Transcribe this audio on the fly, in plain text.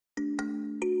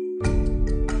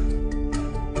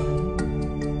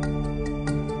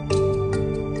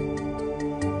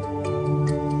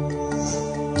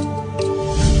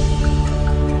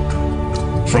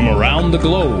around the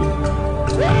globe,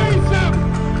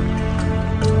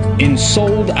 in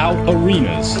sold-out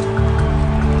arenas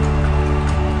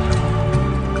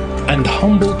and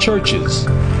humble churches,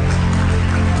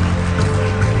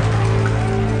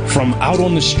 from out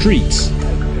on the streets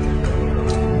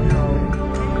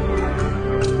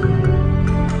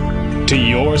to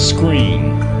your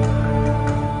screen.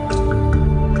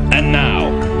 And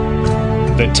now,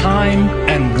 the time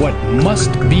and what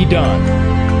must be done,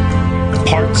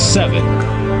 Part 7,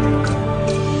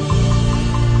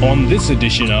 on this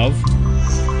edition of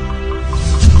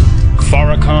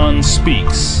Farrakhan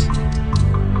Speaks.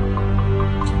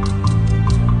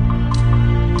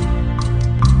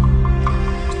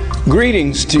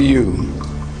 Greetings to you.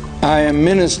 I am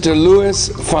Minister Louis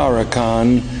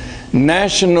Farrakhan,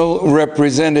 National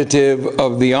Representative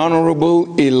of the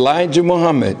Honorable Elijah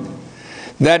Muhammad,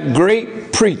 that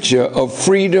great preacher of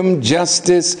freedom,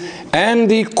 justice,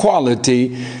 and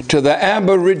equality to the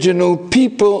Aboriginal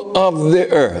people of the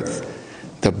earth,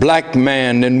 the black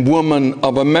man and woman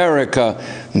of America,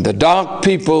 the dark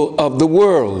people of the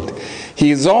world. He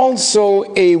is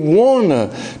also a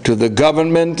warner to the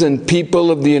government and people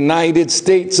of the United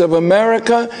States of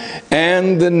America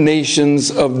and the nations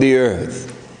of the earth.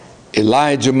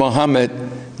 Elijah Muhammad,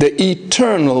 the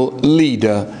eternal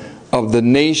leader of the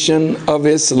Nation of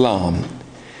Islam.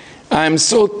 I am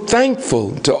so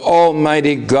thankful to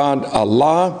Almighty God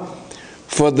Allah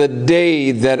for the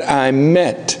day that I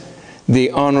met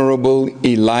the Honorable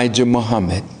Elijah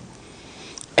Muhammad.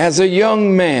 As a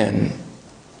young man,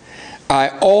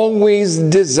 I always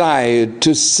desired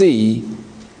to see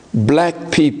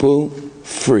black people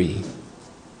free.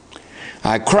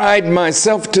 I cried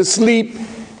myself to sleep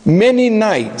many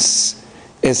nights,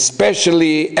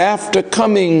 especially after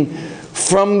coming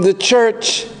from the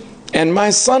church and my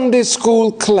Sunday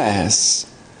school class,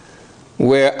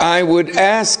 where I would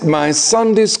ask my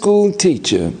Sunday school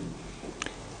teacher,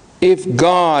 if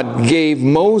God gave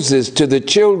Moses to the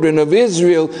children of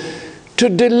Israel to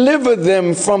deliver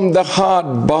them from the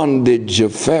hard bondage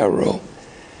of Pharaoh,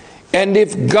 and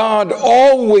if God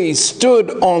always stood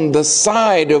on the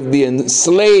side of the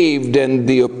enslaved and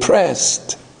the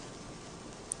oppressed,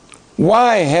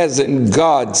 why hasn't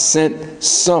God sent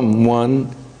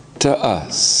someone to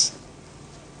us?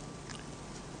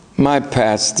 My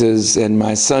pastors and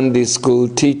my Sunday school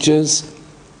teachers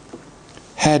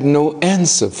had no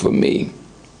answer for me.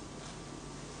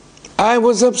 I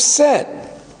was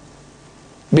upset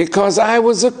because I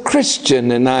was a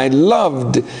Christian and I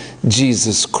loved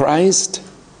Jesus Christ.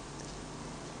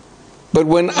 But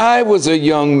when I was a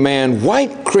young man,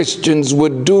 white Christians were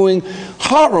doing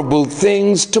horrible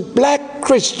things to black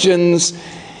Christians,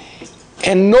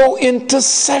 and no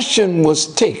intercession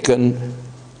was taken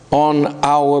on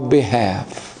our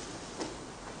behalf.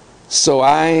 So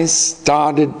I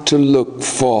started to look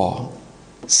for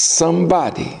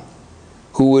somebody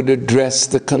who would address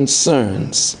the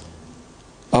concerns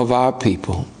of our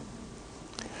people.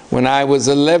 When I was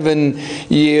 11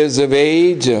 years of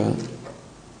age,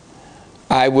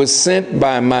 I was sent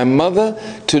by my mother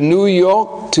to New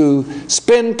York to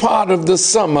spend part of the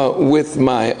summer with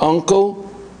my uncle.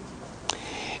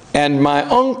 And my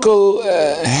uncle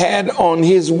had on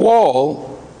his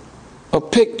wall a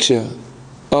picture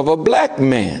of a black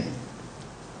man.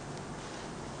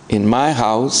 In my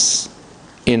house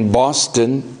in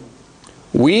Boston,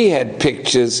 we had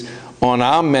pictures on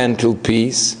our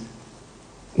mantelpiece,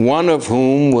 one of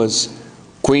whom was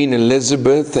Queen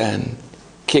Elizabeth and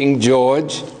King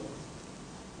George,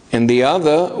 and the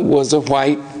other was a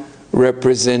white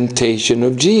representation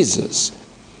of Jesus.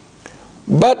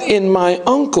 But in my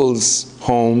uncle's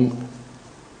home,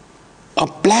 a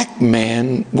black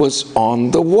man was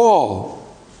on the wall.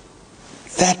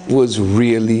 That was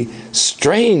really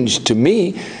strange to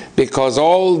me, because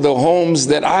all the homes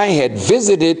that I had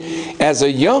visited as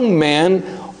a young man,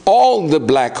 all the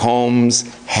black homes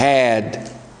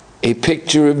had a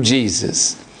picture of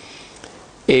Jesus,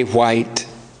 a white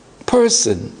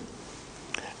person.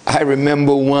 I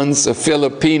remember once a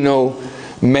Filipino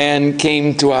man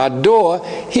came to our door.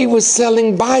 He was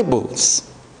selling Bibles.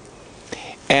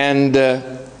 And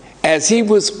as he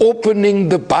was opening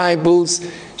the Bibles,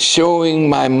 showing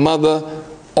my mother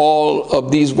all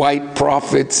of these white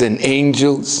prophets and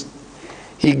angels,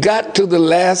 he got to the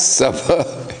Last Supper,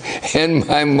 and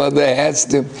my mother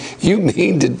asked him, "You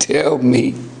mean to tell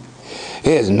me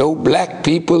there's no black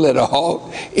people at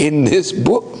all in this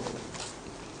book?"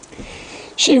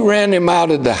 She ran him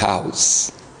out of the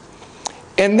house.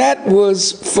 And that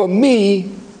was, for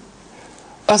me,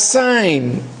 a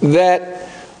sign that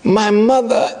my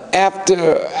mother,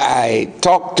 after I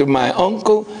talked to my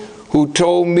uncle, who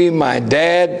told me my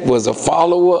dad was a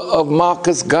follower of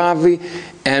Marcus Garvey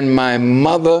and my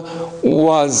mother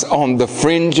was on the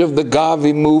fringe of the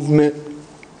Garvey movement.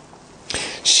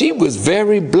 She was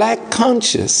very black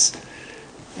conscious,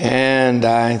 and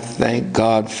I thank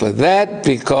God for that,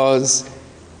 because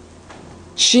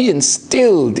she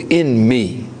instilled in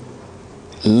me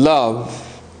love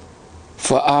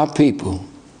for our people.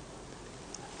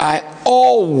 I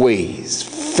always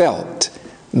felt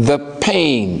the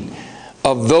pain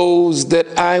of those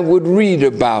that I would read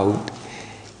about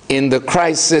in the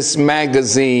Crisis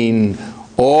magazine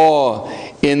or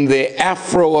in the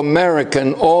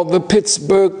Afro-American or the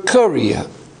Pittsburgh Courier,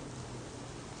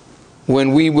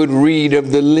 when we would read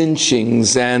of the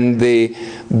lynchings and the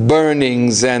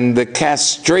burnings and the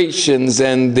castrations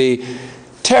and the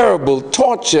terrible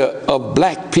torture of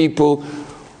black people,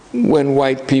 when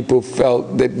white people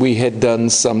felt that we had done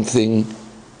something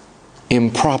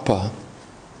improper.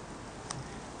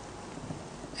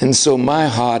 And so my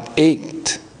heart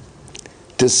ached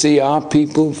to see our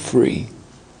people free.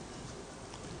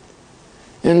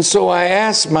 And so I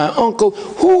asked my uncle,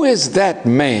 who is that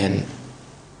man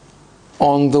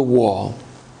on the wall?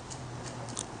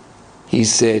 He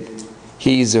said,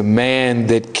 he's a man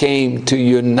that came to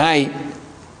unite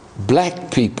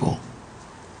black people.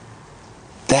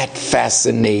 That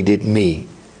fascinated me.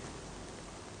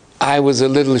 I was a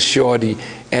little shorty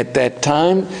at that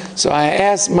time, so I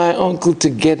asked my uncle to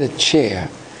get a chair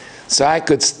so I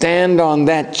could stand on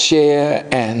that chair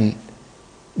and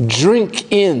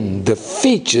drink in the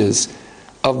features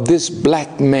of this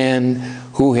black man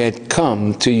who had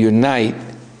come to unite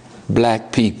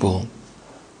black people.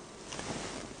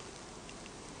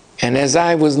 And as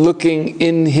I was looking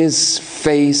in his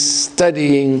face,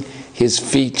 studying his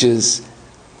features,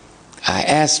 I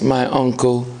asked my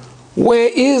uncle, where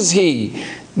is he,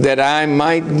 that I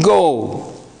might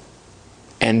go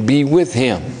and be with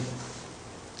him?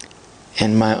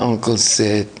 And my uncle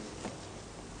said,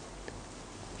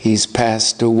 he's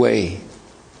passed away.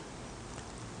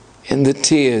 And the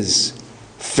tears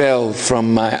fell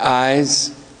from my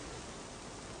eyes,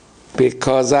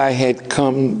 because I had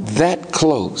come that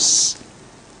close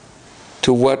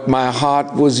to what my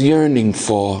heart was yearning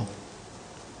for,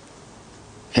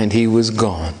 and he was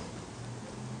gone.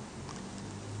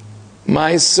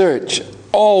 My search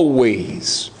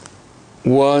always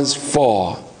was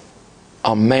for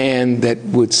a man that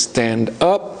would stand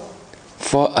up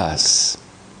for us.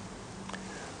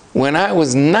 When I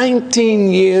was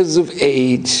 19 years of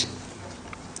age,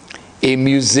 a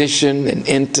musician, an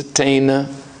entertainer,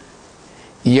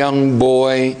 young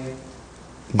boy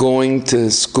going to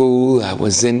school, I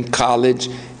was in college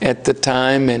at the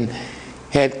time and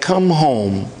had come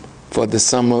home for the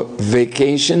summer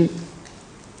vacation,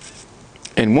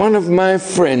 and one of my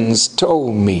friends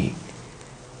told me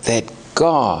that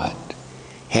God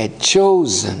had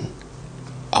chosen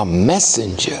a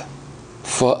messenger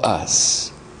for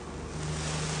us.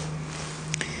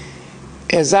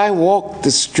 As I walked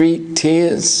the street,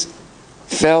 tears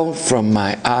fell from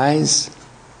my eyes,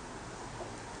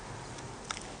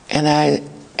 and I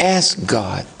asked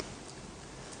God,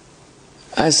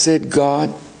 I said, God,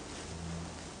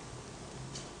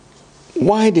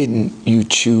 why didn't you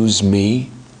choose me?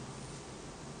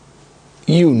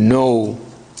 You know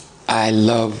I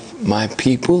love my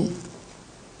people.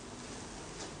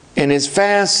 And as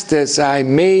fast as I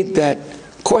made that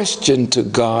question to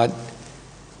God,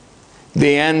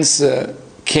 the answer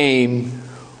came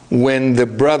when the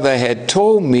brother had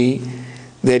told me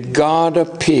that God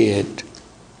appeared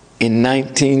in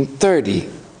 1930,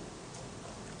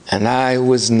 and I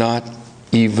was not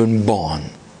even born.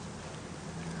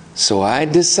 So I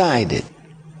decided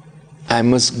I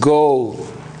must go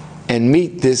and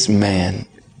meet this man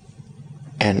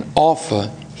and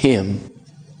offer him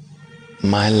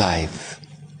my life.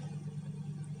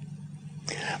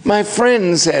 My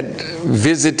friends had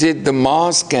visited the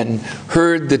mosque and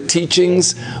heard the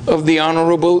teachings of the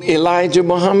Honorable Elijah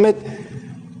Muhammad,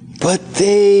 but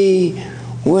they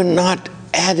were not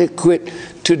adequate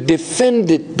to defend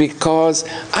it, because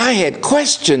I had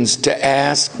questions to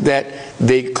ask that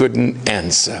they couldn't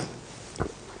answer.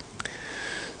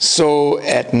 So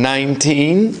at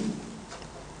 19,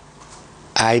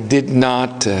 I did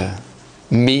not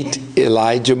meet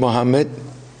Elijah Muhammad.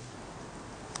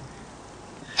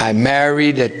 I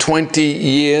married at 20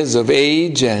 years of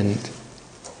age and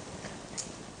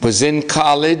was in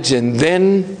college, and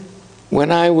then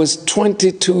when I was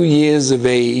 22 years of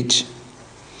age,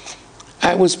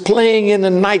 I was playing in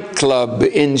a nightclub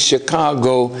in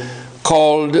Chicago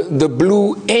called the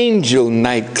Blue Angel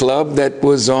nightclub that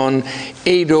was on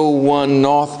 801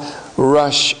 North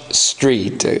Rush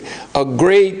Street. A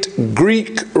great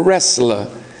Greek wrestler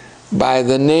by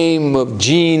the name of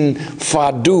Gene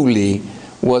Farduli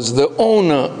was the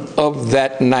owner of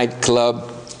that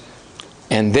nightclub,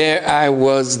 and there I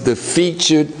was, the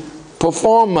featured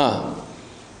performer.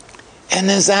 And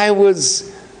as I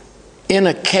was in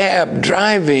a cab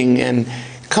driving and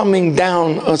coming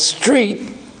down a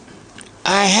street,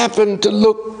 I happened to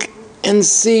look and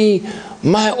see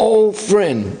my old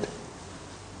friend.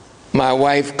 My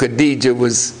wife Khadija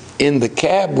was in the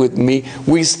cab with me.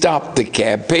 We stopped the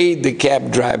cab, paid the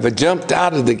cab driver, jumped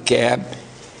out of the cab,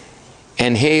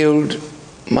 and hailed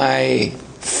my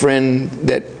friend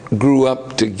that grew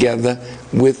up together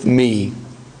with me.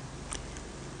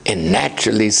 And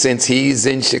naturally, since he's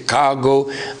in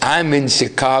Chicago, I'm in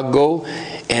Chicago,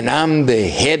 and I'm the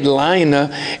headliner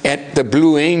at the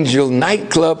Blue Angel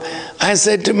nightclub, I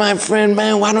said to my friend,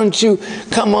 man, why don't you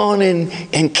come on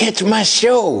and catch my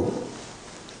show?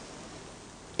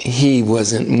 He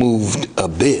wasn't moved a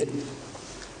bit.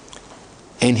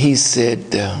 And he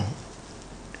said,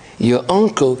 your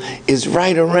uncle is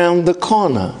right around the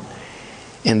corner.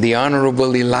 And the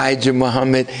Honorable Elijah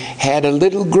Muhammad had a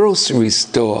little grocery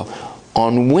store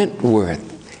on Wentworth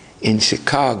in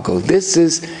Chicago. This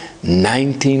is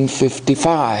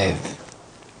 1955.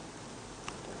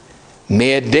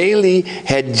 Mayor Daley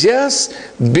had just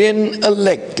been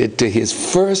elected to his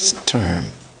first term.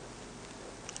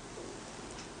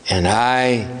 And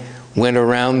I went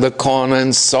around the corner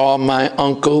and saw my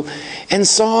uncle and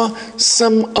saw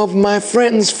some of my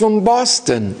friends from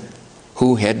Boston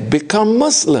who had become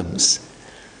Muslims.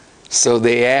 So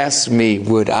they asked me,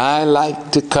 would I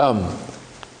like to come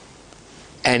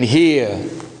and hear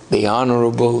the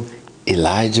Honorable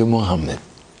Elijah Muhammad?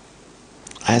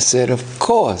 I said, of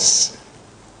course.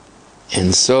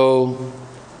 And so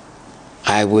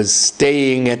I was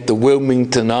staying at the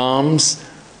Wilmington Arms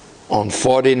on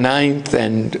 49th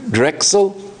and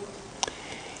Drexel,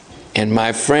 and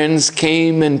my friends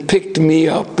came and picked me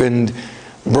up and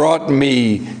brought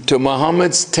me to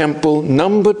Muhammad's Temple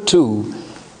number 2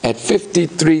 at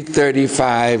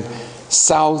 5335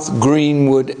 South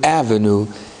Greenwood Avenue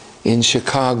in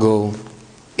Chicago,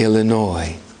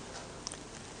 Illinois.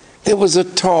 There was a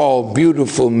tall,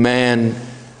 beautiful man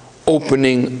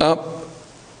opening up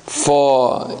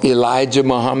for Elijah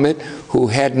Muhammad, who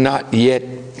had not yet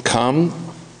come.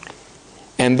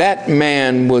 And that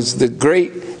man was the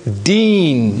great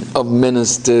Dean of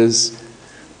Ministers,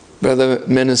 Brother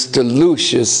Minister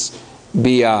Lucius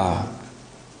B.R.,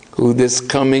 who this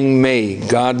coming May,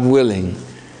 God willing,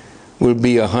 will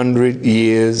be 100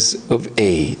 years of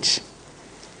age.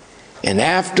 And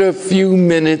after a few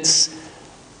minutes,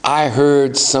 I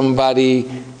heard somebody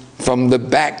from the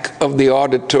back of the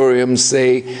auditorium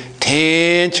say,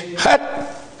 Tench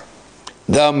Hut,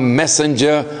 the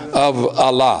messenger of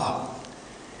Allah.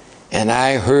 And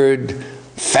I heard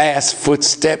fast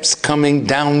footsteps coming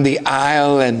down the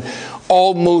aisle, and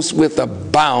almost with a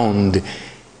bound,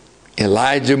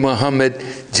 Elijah Muhammad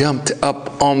jumped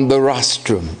up on the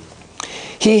rostrum.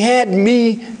 He had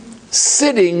me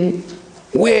sitting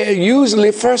where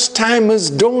usually first-timers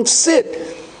don't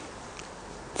sit.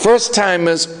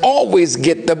 First-timers always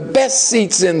get the best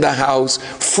seats in the house,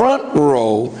 front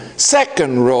row,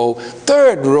 second row,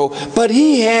 third row, but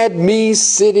he had me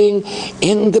sitting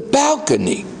in the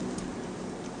balcony.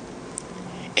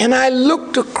 And I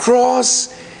looked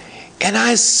across and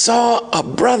I saw a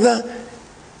brother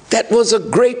that was a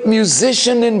great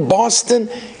musician in Boston.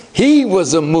 He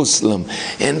was a Muslim.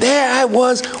 And there I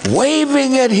was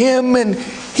waving at him, and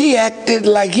he acted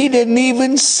like he didn't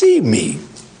even see me.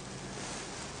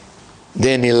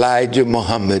 Then Elijah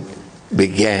Muhammad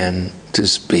began to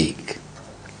speak.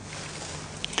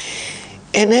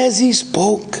 And as he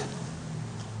spoke,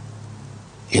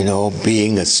 you know,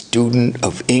 being a student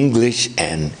of English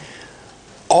and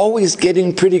always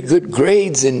getting pretty good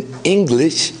grades in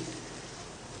English,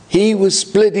 he was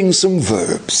splitting some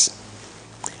verbs.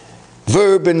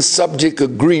 Verb and subject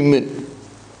agreement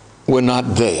were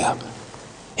not there.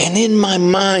 And in my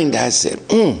mind I said,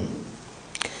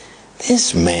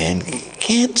 this man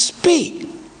can't speak.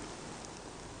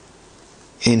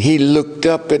 And he looked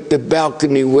up at the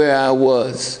balcony where I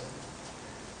was,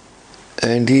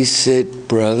 and he said,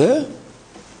 brother,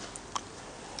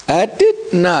 I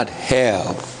did not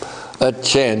have a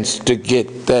chance to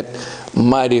get that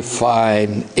mighty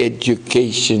fine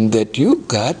education that you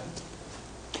got.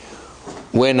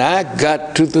 When I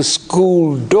got to the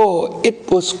school door, it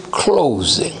was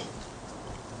closing.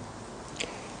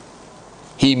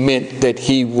 He meant that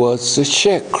he was a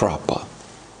sharecropper.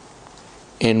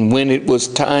 And when it was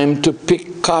time to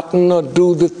pick cotton or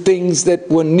do the things that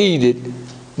were needed,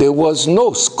 there was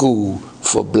no school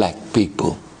for black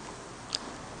people.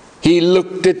 He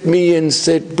looked at me and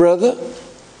said, "Brother,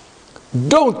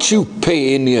 don't you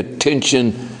pay any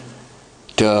attention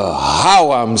to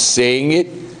how I'm saying it.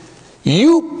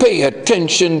 You pay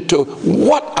attention to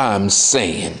what I'm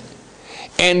saying.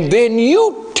 And then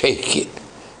you take it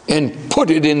and put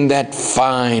it in that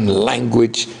fine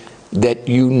language that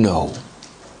you know."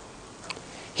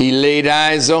 He laid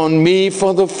eyes on me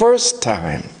for the first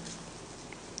time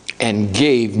and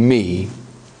gave me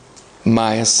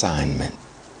my assignment.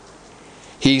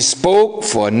 He spoke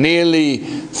for nearly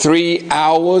 3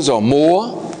 hours or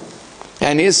more,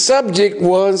 and his subject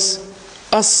was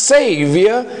 "A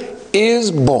Savior is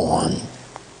Born."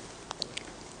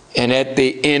 And at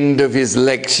the end of his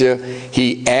lecture,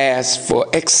 he asked for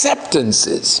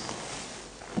acceptances.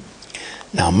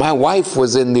 Now, my wife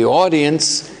was in the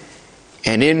audience,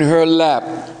 and in her lap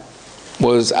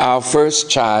was our first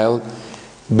child,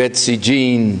 Betsy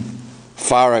Jean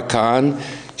Farrakhan.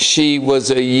 She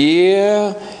was a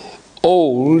year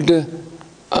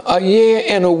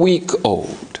and a week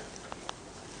old.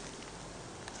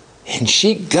 And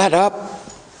she got up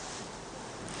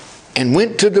and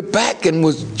went to the back and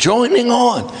was joining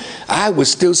on. I was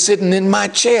still sitting in my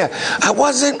chair. I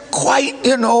wasn't quite,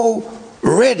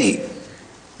 ready.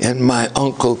 And my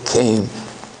uncle came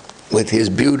with his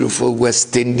beautiful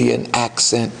West Indian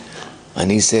accent, and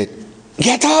he said,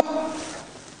 "Get up.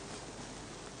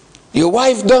 Your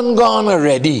wife done gone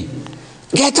already.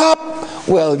 Get up."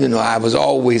 Well, I was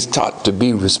always taught to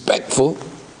be respectful,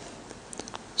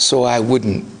 so I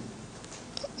wouldn't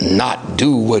not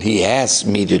do what he asked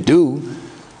me to do.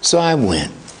 So I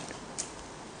went,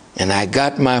 and I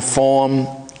got my form,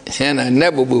 and I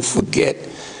never will forget,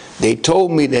 they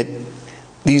told me that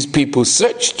these people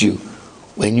searched you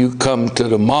when you come to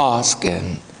the mosque,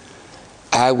 and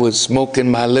I was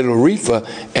smoking my little reefer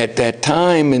at that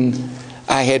time, and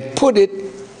I had put it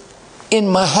in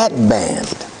my hat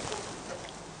band.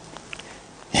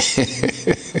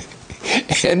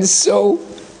 And so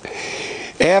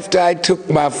after I took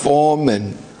my form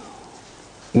and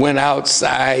went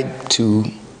outside to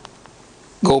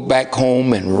go back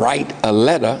home and write a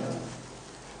letter,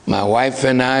 my wife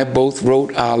and I both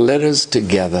wrote our letters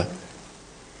together,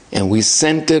 and we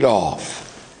sent it off.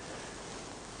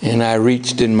 And I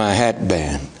reached in my hat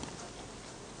band.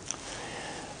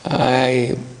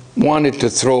 I wanted to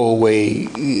throw away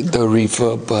the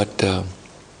reefer, but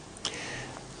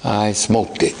I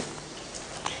smoked it.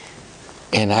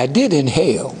 And I did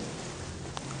inhale.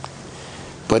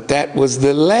 But that was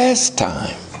the last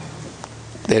time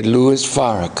that Louis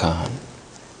Farrakhan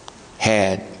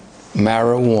had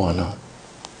marijuana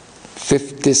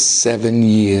 57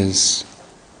 years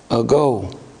ago.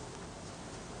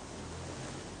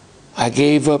 I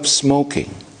gave up smoking.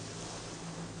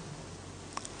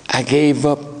 I gave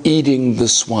up eating the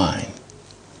swine.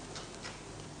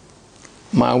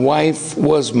 My wife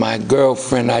was my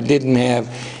girlfriend. I didn't have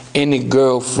any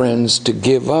girlfriends to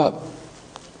give up.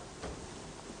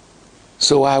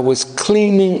 So I was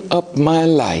cleaning up my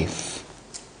life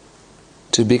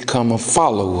to become a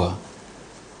follower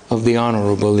of the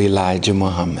Honorable Elijah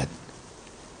Muhammad.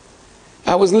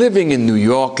 I was living in New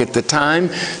York at the time,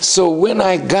 so when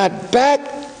I got back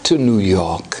to New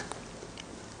York,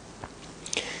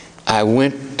 I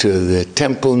went to the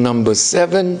Temple number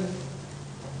 7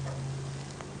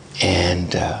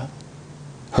 and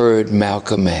heard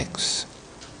Malcolm X.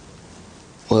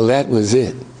 Well, that was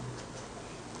it.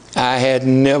 I had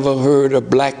never heard a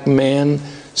black man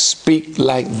speak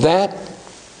like that,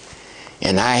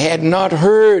 and I had not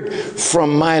heard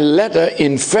from my letter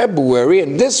in February,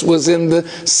 and this was in the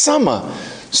summer.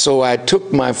 So I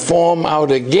took my form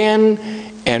out again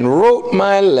and wrote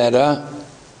my letter,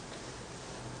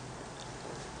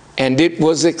 and it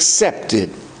was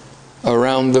accepted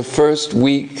around the first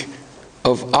week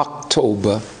of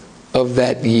October of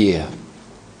that year.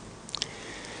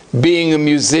 Being a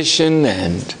musician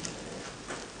and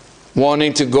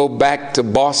wanting to go back to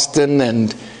Boston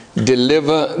and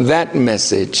deliver that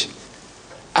message,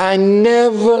 I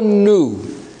never knew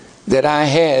that I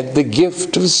had the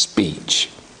gift of speech.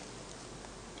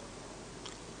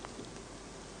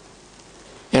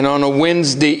 And on a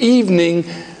Wednesday evening,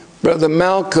 Brother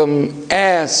Malcolm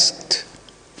asked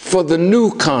for the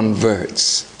new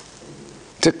converts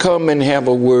to come and have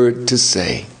a word to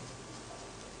say.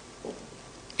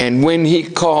 And when he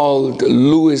called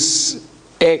Louis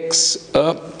X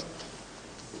up,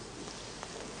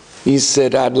 he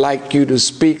said, "I'd like you to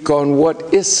speak on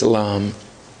what Islam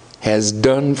has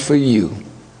done for you."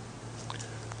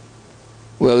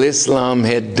 Well, Islam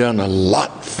had done a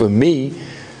lot for me,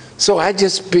 so I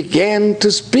just began to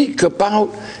speak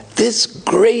about this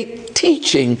great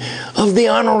teaching of the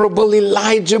Honorable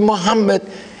Elijah Muhammad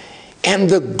and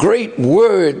the great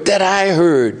word that I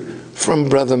heard from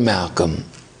Brother Malcolm.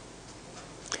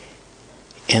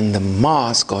 And the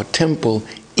mosque or temple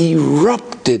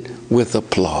erupted with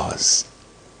applause.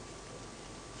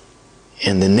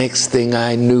 And the next thing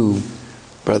I knew,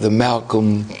 Brother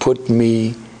Malcolm put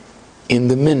me in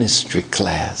the ministry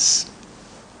class,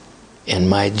 and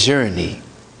my journey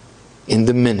in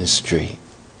the ministry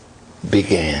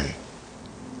began.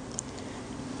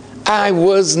 I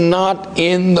was not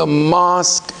in the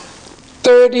mosque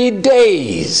 30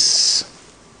 days,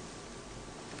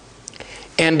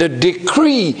 and a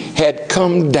decree had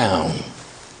come down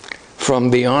from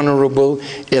the Honorable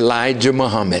Elijah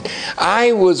Muhammad.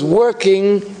 I was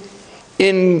working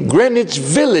in Greenwich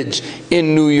Village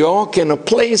in New York in a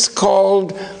place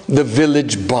called the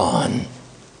Village Barn.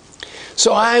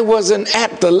 So I wasn't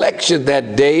at the lecture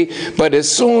that day, but as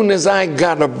soon as I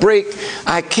got a break,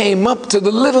 I came up to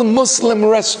the little Muslim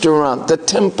restaurant, the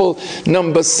Temple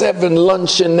No. 7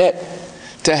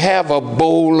 Luncheonette, to have a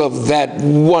bowl of that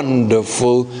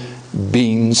wonderful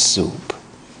bean soup.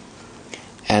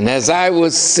 And as I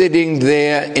was sitting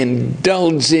there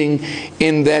indulging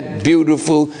in that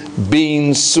beautiful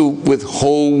bean soup with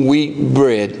whole wheat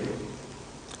bread,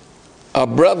 a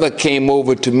brother came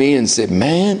over to me and said,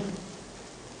 man,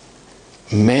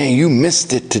 you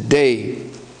missed it today.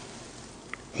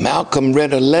 Malcolm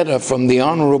read a letter from the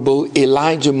Honorable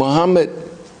Elijah Muhammad.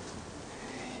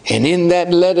 And in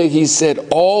that letter, he said,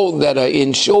 all that are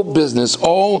in show business,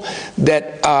 all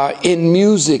that are in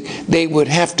music, they would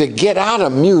have to get out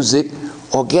of music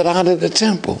or get out of the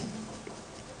temple.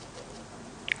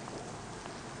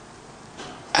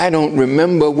 I don't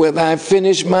remember whether I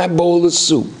finished my bowl of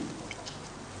soup.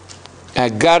 I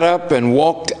got up and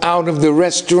walked out of the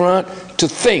restaurant to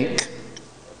think.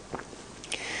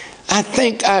 I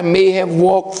think I may have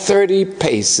walked 30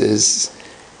 paces.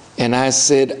 And I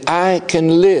said, I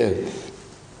can live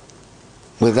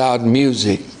without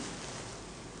music,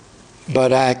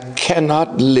 but I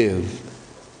cannot live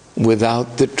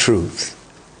without the truth.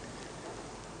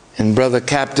 And Brother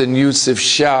Captain Yusuf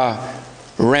Shah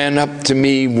ran up to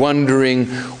me wondering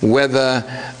whether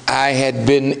I had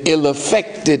been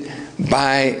ill-affected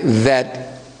by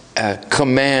that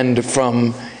command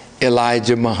from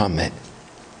Elijah Muhammad.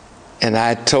 And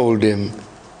I told him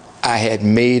I had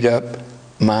made up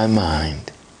my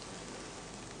mind.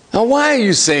 Now, why are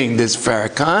you saying this,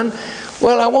 Farrakhan?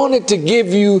 Well, I wanted to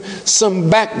give you some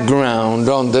background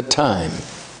on the time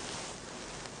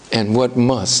and what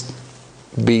must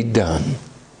be done.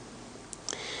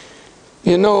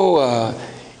 You know,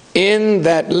 in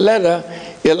that letter,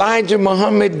 Elijah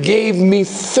Muhammad gave me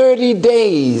 30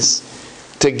 days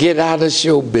to get out of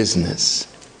show business.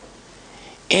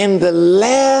 In the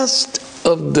last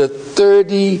of the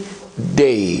 30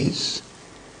 days,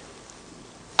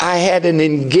 I had an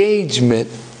engagement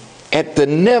at the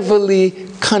Neverly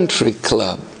Country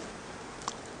Club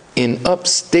in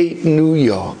upstate New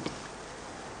York.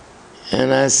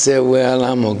 And I said, well,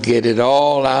 I'm going to get it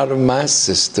all out of my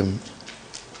system.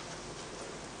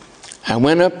 I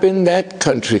went up in that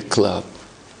country club.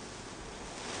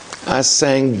 I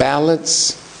sang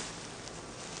ballads.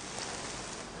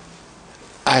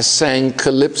 I sang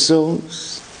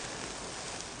calypsos.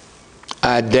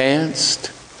 I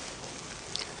danced.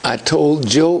 I told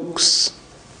jokes.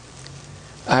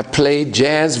 I played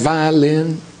jazz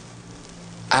violin.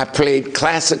 I played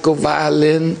classical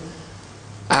violin.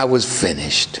 I was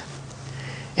finished.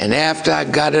 And after I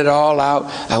got it all out,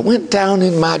 I went down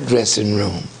in my dressing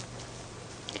room.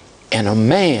 And a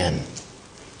man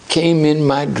came in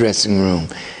my dressing room.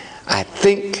 I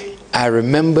think I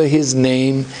remember his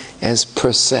name as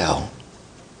Purcell.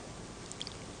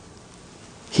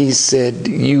 He said,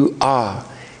 you are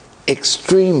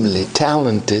extremely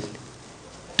talented.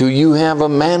 Do you have a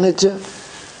manager?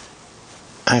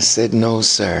 I said, no,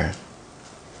 sir.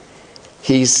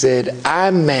 He said,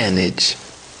 I manage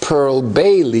Pearl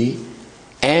Bailey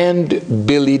and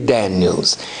Billy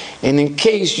Daniels. And in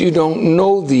case you don't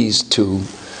know these two,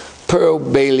 Pearl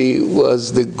Bailey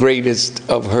was the greatest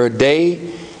of her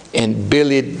day, and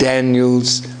Billy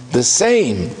Daniels the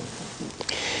same.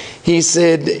 He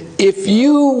said, if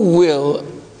you will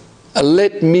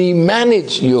let me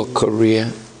manage your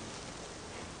career,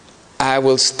 I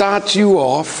will start you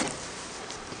off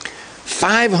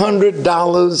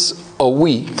 $500 a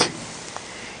week,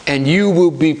 and you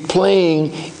will be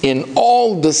playing in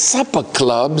all the supper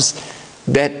clubs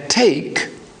that take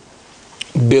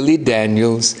Billy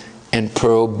Daniels and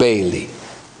Pearl Bailey.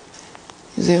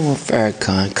 He said, well,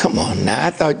 Farrakhan, come on now.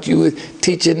 I thought you were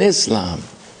teaching Islam.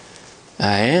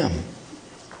 I am.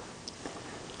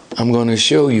 I'm going to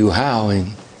show you how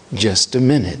in just a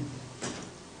minute.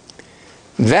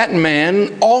 That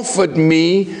man offered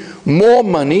me more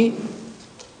money,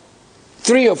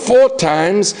 3 or 4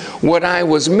 times what I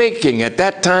was making. At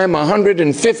that time,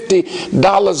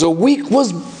 $150 a week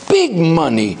was big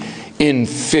money in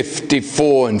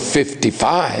 54 and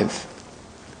 55.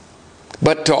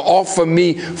 But to offer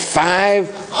me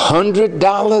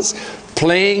 $500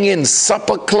 playing in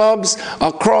supper clubs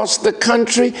across the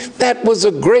country, that was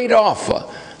a great offer.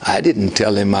 I didn't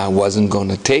tell him I wasn't going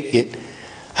to take it.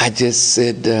 I just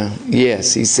said,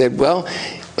 yes. He said, well,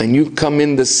 when you come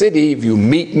in the city, if you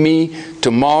meet me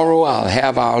tomorrow, I'll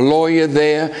have our lawyer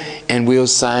there and we'll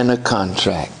sign a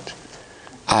contract.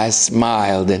 I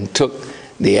smiled and took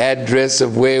the address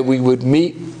of where we would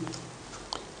meet,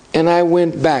 and I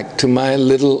went back to my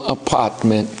little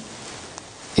apartment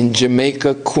in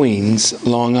Jamaica, Queens,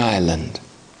 Long Island.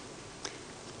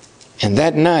 And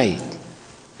that night,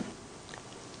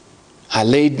 I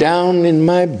laid down in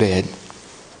my bed,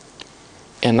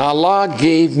 and Allah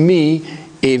gave me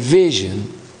a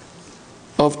vision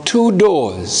of 2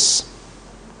 doors.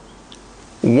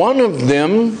 One of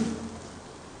them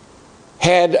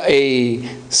had a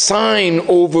sign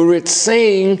over it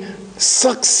saying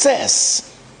success.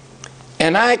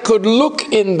 And I could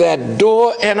look in that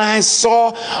door and I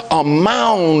saw a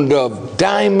mound of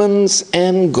diamonds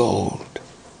and gold.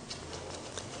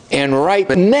 And right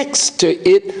next to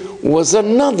it was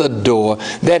another door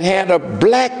that had a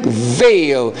black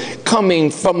veil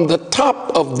coming from the top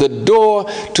of the door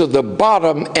to the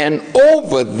bottom, and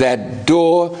over that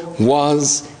door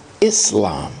was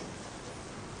Islam.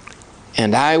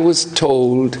 And I was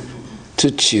told to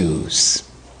choose.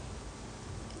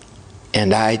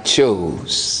 And I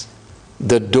chose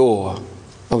the door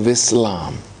of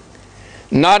Islam,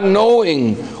 not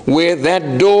knowing where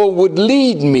that door would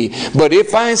lead me. But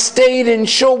if I stayed in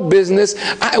show business,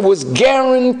 I was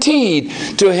guaranteed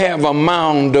to have a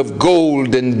mound of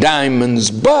gold and diamonds.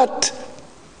 But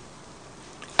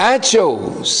I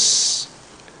chose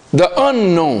the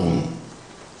unknown.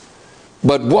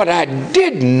 But what I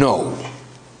did know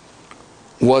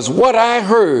was what I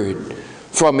heard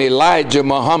from Elijah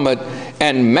Muhammad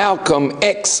and Malcolm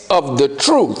X of the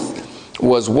truth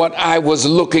was what I was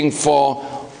looking for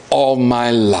all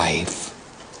my life.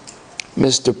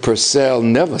 Mr. Purcell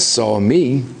never saw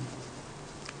me.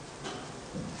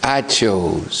 I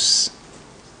chose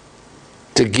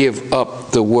to give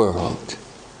up the world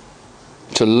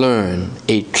to learn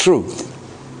a truth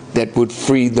that would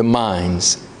free the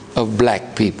minds of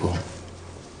black people.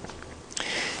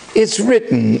 It's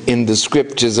written in the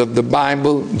scriptures of the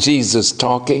Bible, Jesus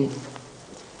talking,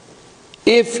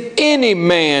 if any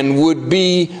man would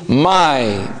be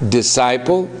my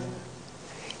disciple,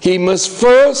 he must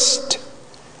first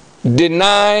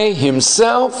deny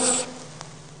himself,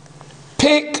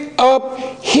 pick up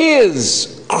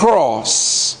his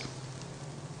cross,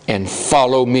 and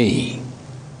follow me.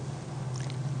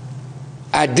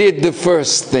 I did the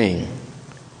first thing.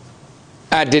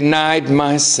 I denied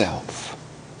myself.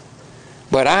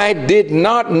 But I did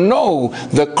not know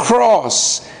the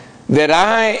cross that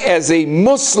I, as a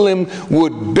Muslim,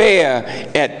 would bear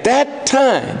at that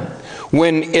time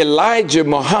when Elijah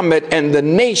Muhammad and the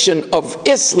nation of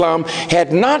Islam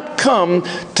had not come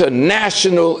to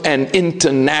national and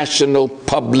international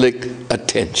public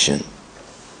attention.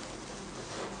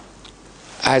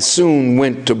 I soon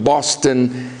went to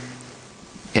Boston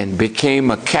and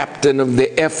became a captain of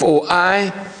the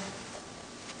FOI.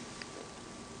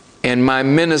 And my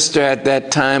minister at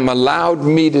that time allowed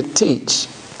me to teach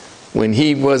when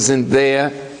he wasn't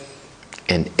there.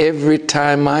 And every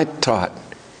time I taught,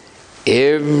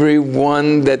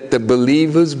 everyone that the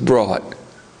believers brought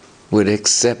would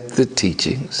accept the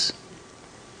teachings.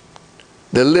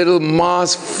 The little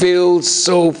mosque filled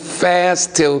so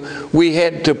fast till we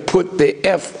had to put the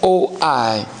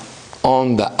FOI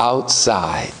on the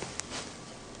outside.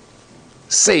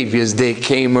 Savior's Day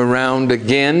came around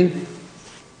again,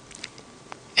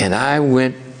 and I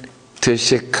went to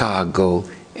Chicago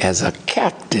as a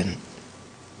captain.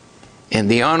 And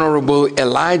the Honorable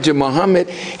Elijah Muhammad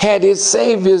had his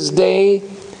Savior's Day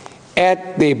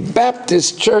at the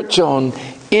Baptist Church on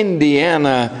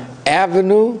Indiana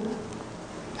Avenue.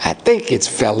 I think it's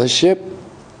Fellowship.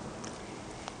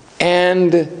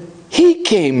 And he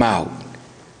came out,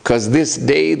 because this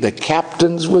day the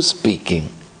captains were speaking.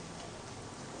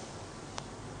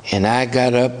 And I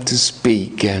got up to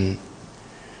speak, and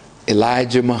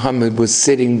Elijah Muhammad was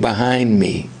sitting behind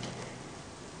me.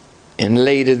 And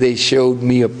later they showed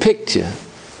me a picture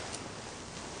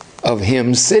of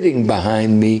him sitting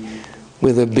behind me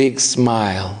with a big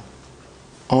smile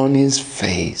on his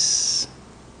face.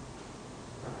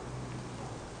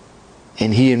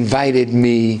 And he invited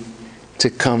me to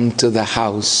come to the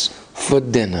house for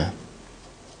dinner.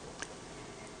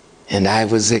 And I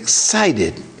was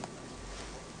excited.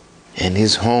 And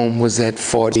his home was at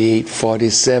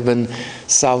 4847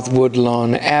 South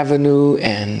Woodlawn Avenue.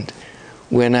 And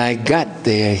when I got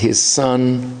there, his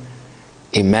son,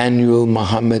 Emmanuel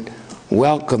Muhammad,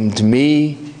 welcomed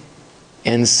me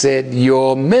and said,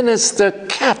 "Your minister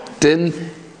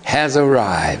captain has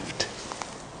arrived."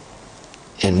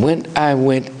 And when I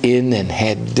went in and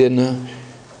had dinner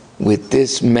with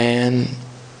this man,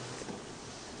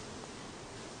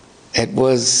 it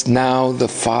was now the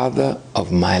father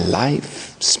of my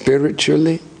life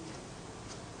spiritually,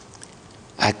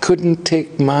 I couldn't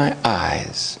take my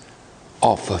eyes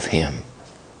off of him.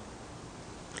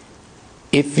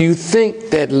 If you think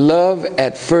that love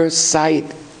at first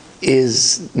sight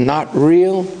is not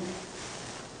real,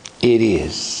 it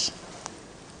is.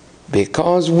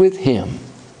 Because with him,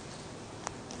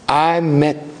 I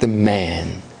met the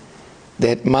man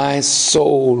that my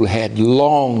soul had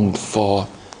longed for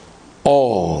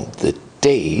all the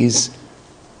days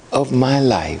of my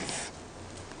life.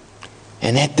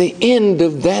 And at the end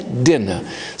of that dinner,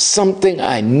 something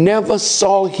I never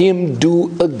saw him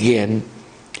do again,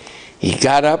 he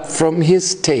got up from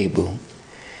his table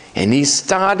and he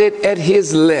started at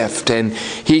his left and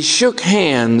he shook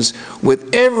hands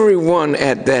with everyone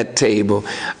at that table.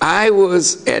 I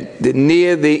was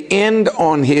near the end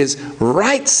on his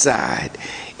right side,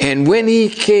 and when he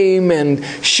came and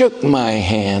shook my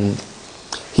hand,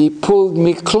 he pulled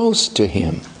me close to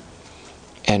him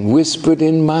and whispered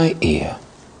in my ear,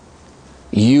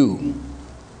 "You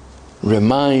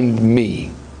remind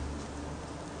me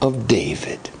of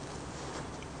David."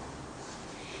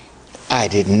 I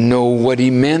didn't know what he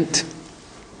meant,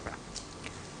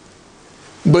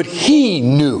 but he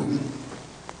knew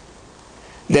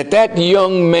that that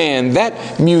young man,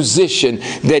 that musician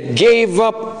that gave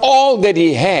up all that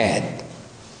he had,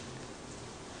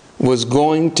 was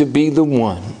going to be the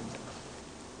one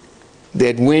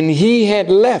that when he had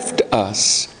left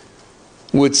us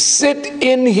would sit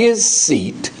in his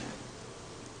seat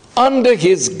under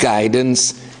his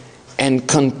guidance and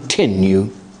continue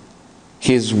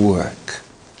his work.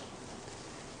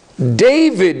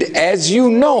 David, as you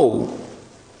know,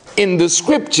 in the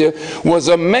scripture, was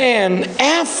a man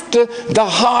after the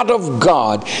heart of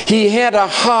God. He had a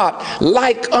heart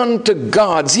like unto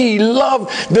God's. He loved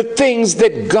the things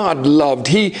that God loved.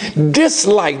 He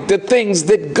disliked the things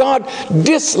that God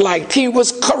disliked. He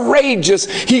was courageous.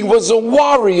 He was a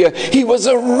warrior. He was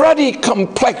a ruddy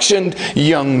complexioned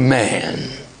young man.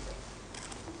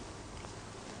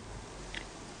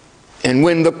 And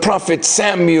when the prophet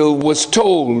Samuel was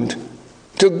told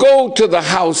to go to the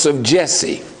house of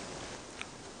Jesse,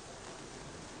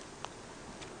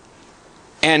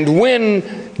 and when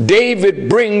David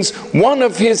brings one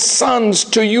of his sons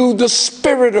to you, the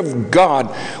Spirit of God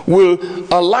will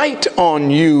alight on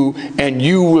you, and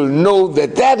you will know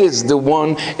that that is the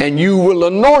one, and you will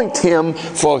anoint him,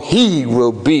 for he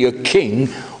will be a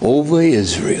king over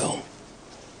Israel.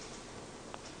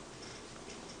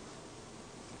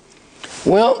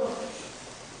 Well,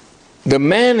 the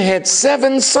man had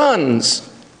 7 sons,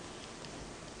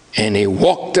 and he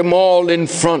walked them all in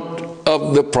front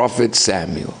of the prophet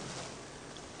Samuel.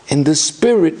 And the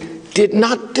Spirit did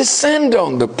not descend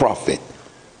on the prophet.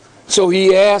 So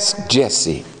he asked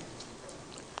Jesse,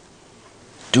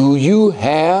 "Do you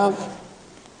have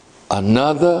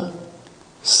another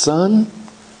son?"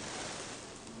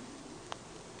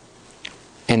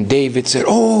 And David said,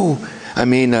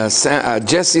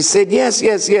 Jesse said, yes,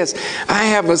 I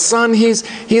have a son.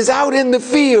 He's out in the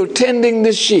field tending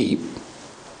the sheep.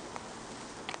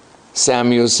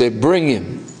 Samuel said, "Bring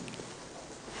him."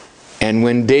 And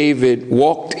when David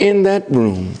walked in that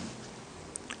room,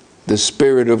 the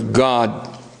Spirit of God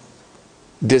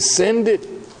descended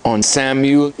on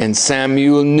Samuel, and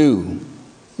Samuel knew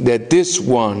that this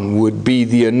one would be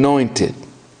the anointed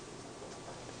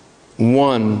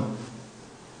one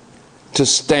to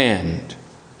stand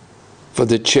for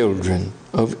the children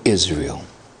of Israel.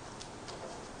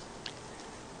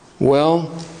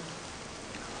 Well,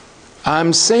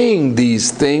 I'm saying these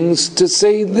things to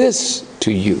say this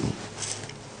to you.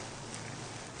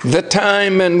 The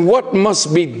time and what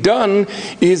must be done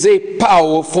is a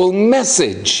powerful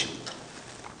message.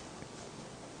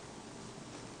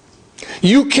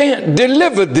 You can't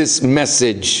deliver this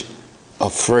message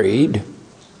afraid.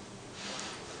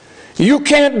 You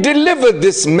can't deliver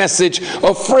this message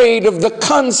afraid of the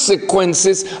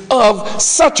consequences of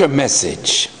such a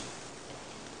message.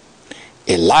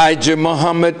 Elijah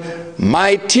Muhammad,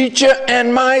 my teacher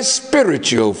and my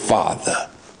spiritual father,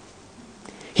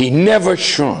 he never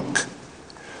shrunk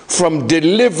from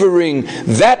delivering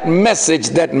that message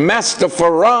that Master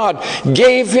Farad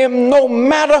gave him, no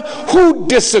matter who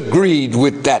disagreed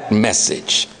with that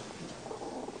message.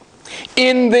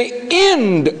 In the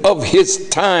end of his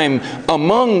time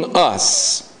among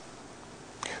us,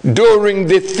 during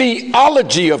the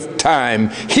theology of time,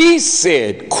 he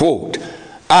said, quote,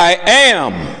 I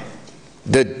am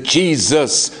the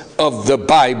Jesus of the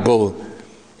Bible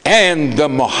and the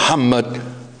Muhammad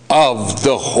of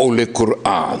the Holy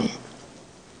Quran.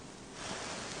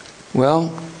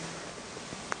 Well,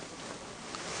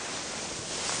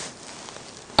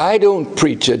 I don't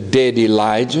preach a dead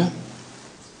Elijah.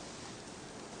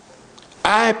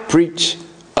 I preach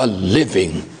a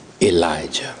living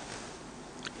Elijah.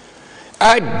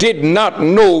 I did not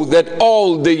know that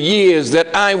all the years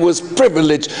that I was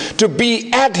privileged to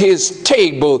be at his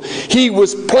table, he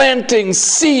was planting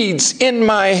seeds in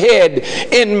my head,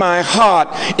 in my heart,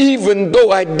 even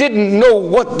though I didn't know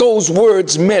what those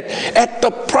words meant. At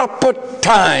the proper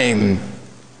time,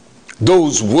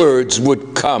 those words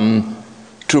would come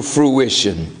to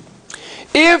fruition.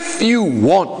 If you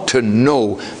want to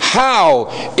know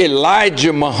how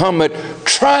Elijah Muhammad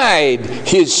tried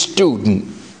his student,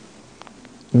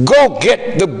 go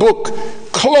get the book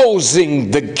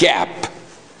Closing the Gap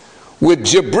with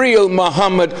Jibril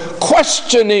Muhammad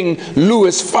questioning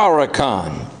Louis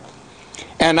Farrakhan.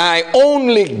 And I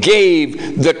only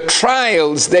gave the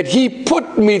trials that he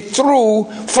put me through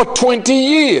for 20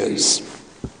 years,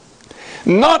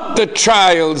 not the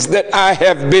trials that I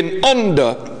have been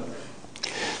under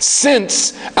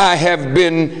since I have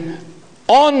been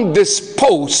on this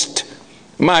post,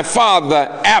 my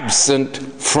father absent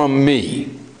from me.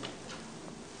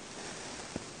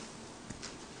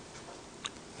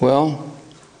 Well,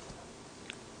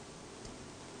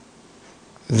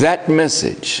 that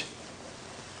message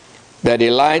that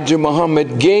Elijah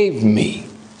Muhammad gave me,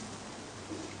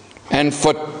 and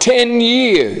for 10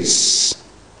 years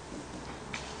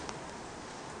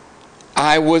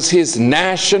I was his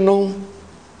national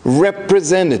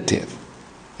representative,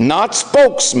 not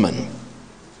spokesman,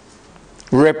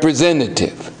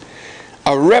 representative.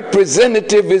 A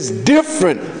representative is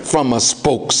different from a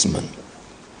spokesman.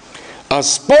 A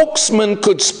spokesman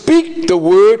could speak the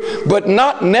word, but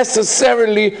not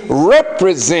necessarily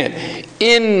represent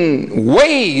in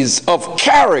ways of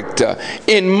character,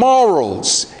 in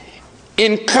morals,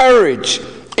 in courage,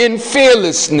 in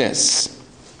fearlessness,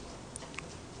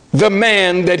 the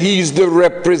man that he's the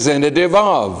representative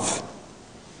of.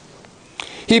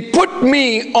 He put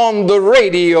me on the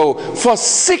radio for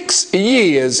 6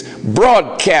 years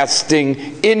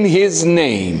broadcasting in his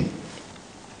name.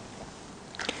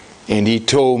 And he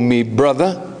told me,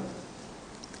 brother,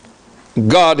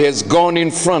 God has gone in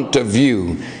front of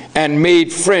you and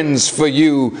made friends for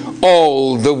you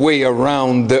all the way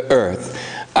around the earth.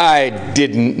 I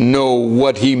didn't know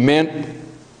what he meant,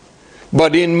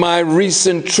 but in my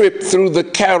recent trip through the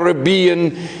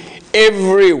Caribbean,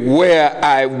 everywhere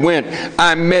I went,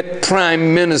 I met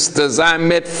prime ministers, I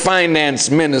met finance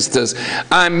ministers,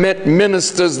 I met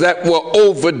ministers that were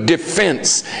over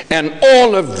defense, and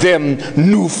all of them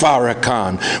knew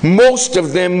Farrakhan. Most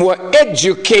of them were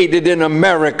educated in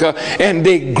America, and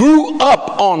they grew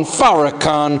up on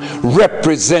Farrakhan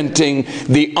representing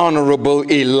the Honorable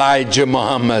Elijah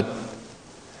Muhammad.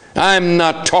 I'm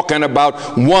not talking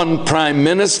about one prime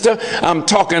minister. I'm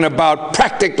talking about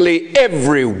practically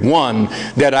everyone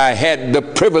that I had the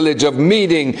privilege of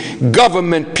meeting.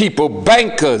 Government people,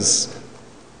 bankers,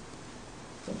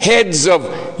 heads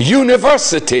of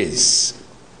universities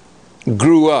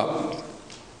grew up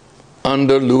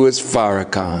under Louis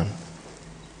Farrakhan.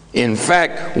 In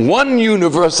fact, one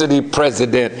university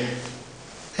president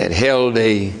had held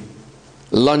a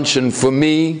luncheon for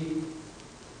me.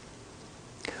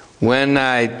 When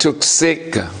I took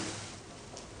sick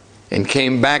and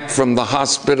came back from the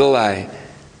hospital, I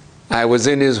was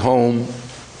in his home.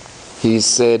 He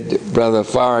said, Brother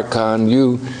Farrakhan,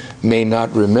 you may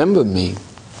not remember me,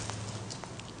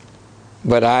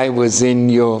 but I was in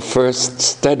your first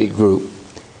study group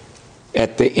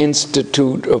at the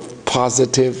Institute of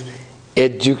Positive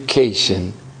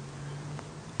Education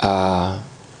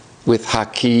with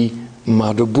Haki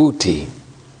Madhubuti.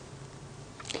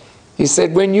 He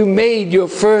said, when you made your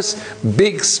first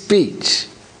big speech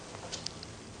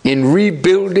in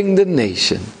rebuilding the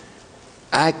nation,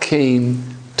 I came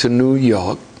to New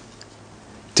York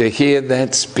to hear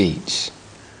that speech.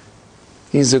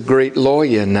 He's a great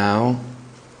lawyer now.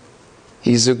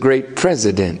 He's a great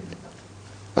president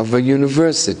of a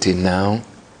university now.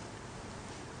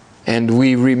 And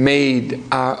we remade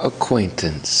our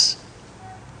acquaintance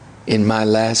in my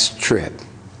last trip.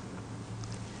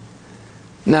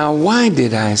 Now, why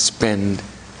did I spend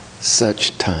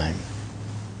such time?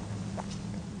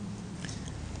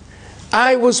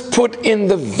 I was put in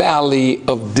the valley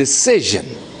of decision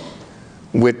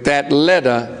with that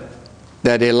letter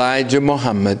that Elijah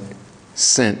Muhammad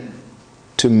sent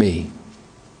to me.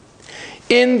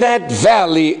 In that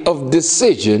valley of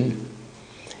decision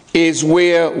is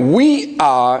where we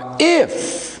are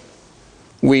if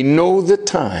we know the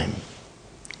time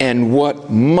and what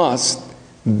must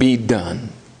be done.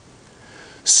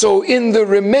 So in the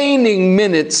remaining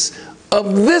minutes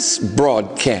of this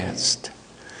broadcast,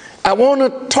 I want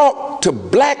to talk to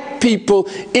black people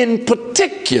in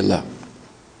particular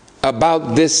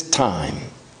about this time.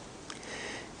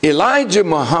 Elijah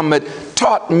Muhammad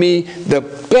taught me the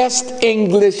best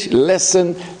English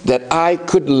lesson that I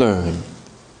could learn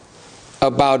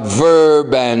about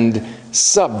verb and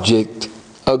subject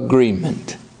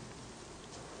agreement.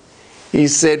 He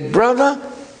said, brother,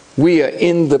 we are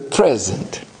in the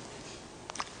present.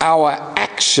 Our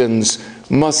actions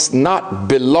must not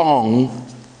belong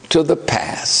to the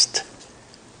past.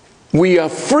 We are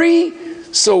free,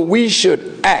 so we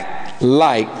should act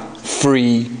like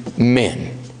free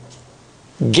men.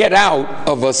 Get out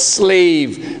of a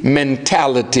slave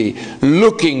mentality,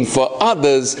 looking for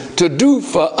others to do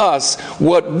for us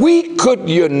what we could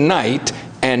unite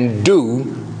and do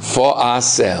for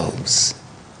ourselves.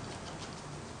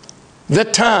 The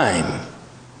time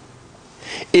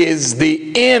is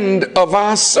the end of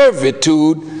our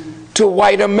servitude to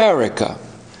white America.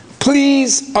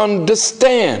 Please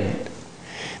understand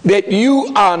that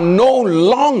you are no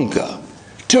longer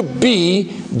to be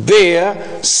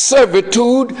their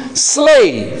servitude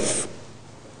slave.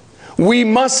 We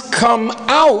must come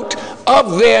out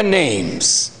of their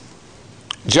names.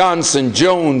 Johnson,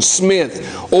 Jones,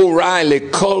 Smith, O'Reilly,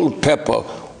 Culpeper,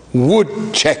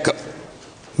 Woodchecker,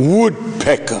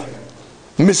 Woodpecker,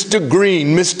 Mr.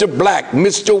 Green, Mr. Black,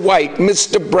 Mr. White,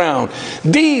 Mr. Brown.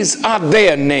 These are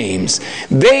their names.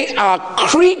 They are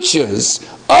creatures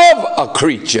of a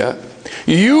creature.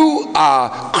 You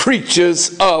are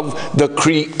creatures of the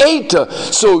Creator,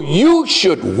 so you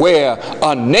should wear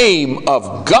a name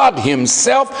of God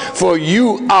Himself, for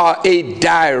you are a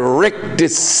direct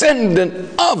descendant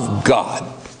of God,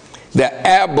 the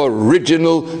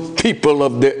aboriginal people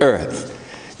of the earth.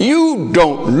 You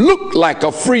don't look like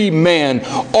a free man.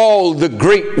 All the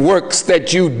great works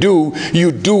that you do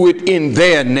it in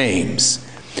their names.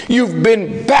 You've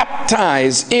been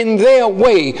baptized in their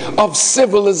way of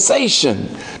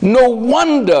civilization. No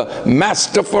wonder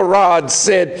Master Farad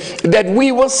said that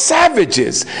we were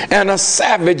savages, and a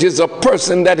savage is a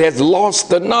person that has lost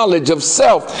the knowledge of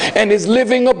self and is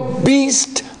living a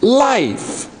beast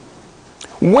life.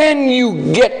 When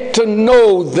you get to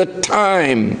know the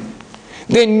time,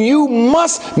 then you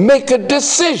must make a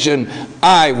decision.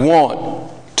 I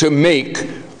want to make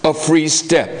a free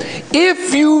step.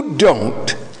 If you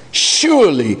don't,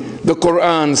 surely the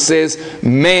Quran says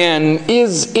man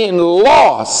is in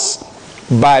loss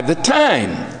by the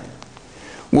time.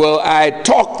 Well, I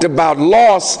talked about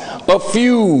loss a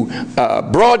few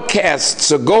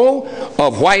broadcasts ago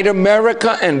of white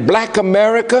America and black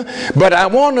America, but I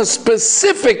want to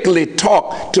specifically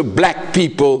talk to black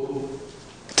people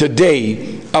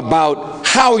today about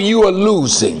how you are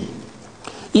losing.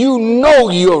 You know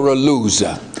you're a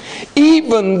loser.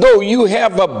 Even though you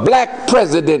have a black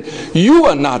president, you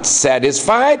are not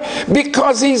satisfied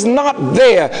because he's not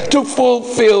there to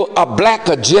fulfill a black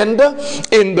agenda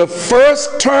in the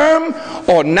first term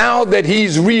or now that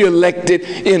he's reelected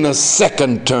in a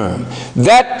second term.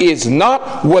 That is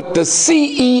not what the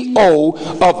CEO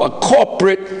of a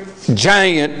corporate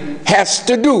giant has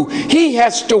to do. He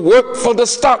has to work for the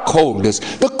stockholders.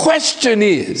 The question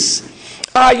is,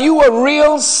 are you a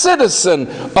real citizen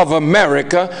of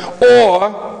America,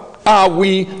 or are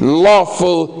we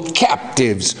lawful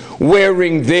captives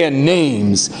wearing their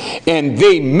names? And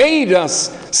they made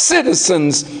us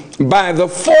citizens by the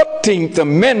 14th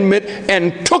Amendment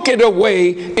and took it away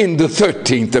in the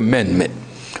 13th Amendment.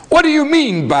 What do you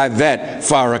mean by that,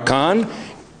 Farrakhan?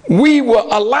 We were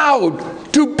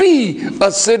allowed to be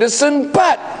a citizen,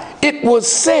 but it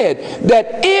was said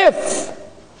that if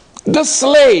the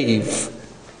slave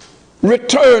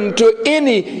returned to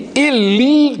any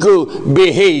illegal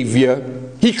behavior,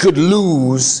 he could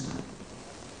lose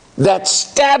that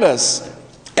status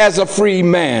as a free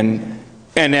man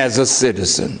and as a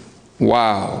citizen.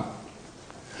 Wow.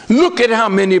 Look at how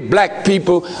many black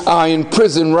people are in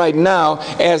prison right now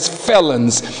as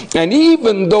felons. And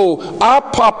even though our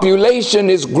population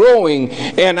is growing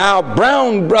and our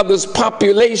brown brothers'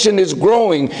 population is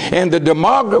growing, and the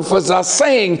demographers are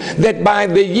saying that by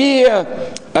the year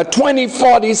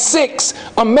 2046,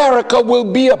 America will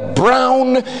be a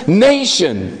brown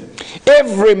nation,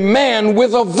 every man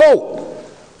with a vote.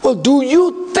 Well, do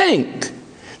you think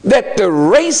that the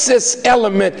racist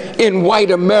element in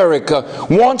white America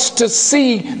wants to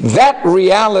see that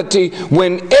reality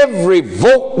when every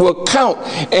vote will count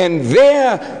and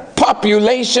their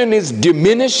population is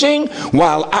diminishing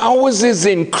while ours is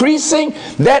increasing?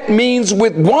 That means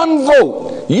with one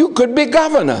vote, you could be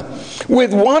governor.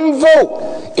 With one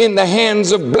vote in the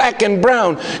hands of black and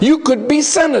brown, you could be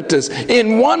senators.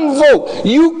 In one vote,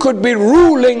 you could be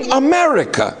ruling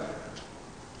America.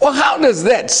 Well, how does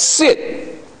that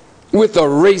sit with a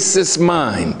racist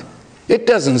mind? It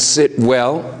doesn't sit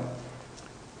well.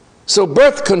 So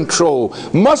birth control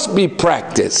must be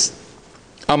practiced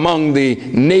among the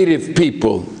native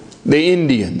people, the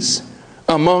Indians,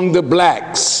 among the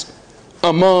blacks,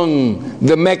 among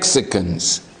the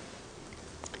Mexicans.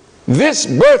 This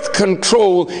birth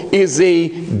control is a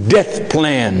death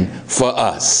plan for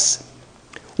us.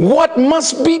 What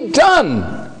must be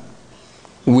done?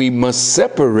 We must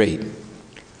separate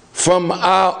from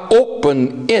our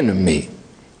open enemy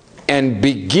and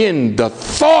begin the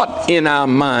thought in our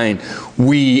mind,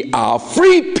 we are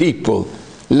free people.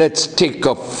 Let's take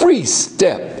a free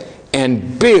step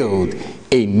and build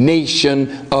a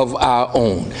nation of our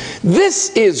own. This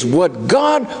is what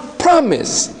God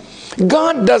promised.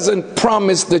 God doesn't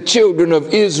promise the children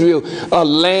of Israel a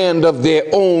land of their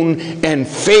own and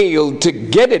fail to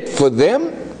get it for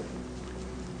them.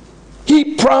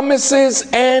 He promises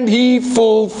and he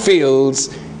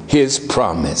fulfills his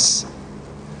promise.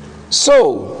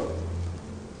 So,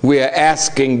 we are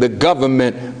asking the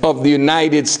government of the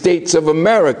United States of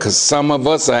America. Some of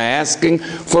us are asking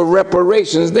for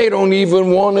reparations. They don't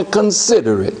even want to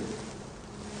consider it.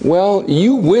 Well,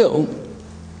 you will.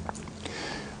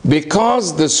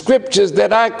 Because the scriptures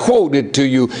that I quoted to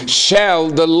you, shall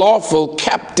the lawful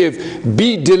captive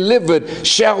be delivered,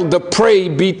 shall the prey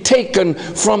be taken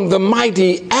from the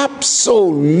mighty.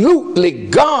 Absolutely,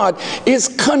 God is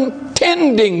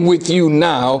contending with you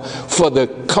now for the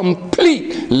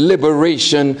complete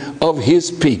liberation of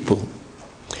his people.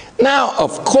 Now,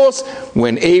 of course,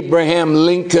 when Abraham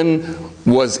Lincoln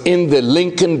was in the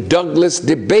Lincoln-Douglas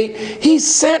debate, he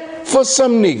sent for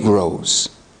some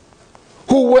Negroes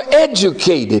who were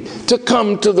educated to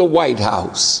come to the White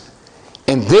House.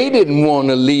 And they didn't want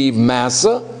to leave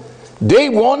Massa. They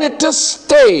wanted to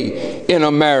stay in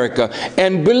America.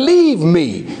 And believe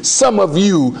me, some of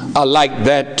you are like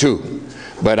that too.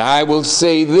 But I will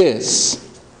say this.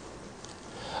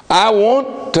 I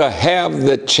want to have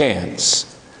the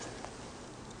chance,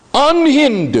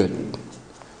 unhindered,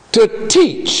 to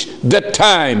teach the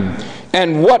time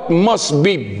and what must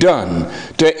be done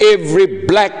to every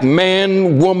black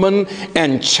man, woman,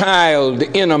 and child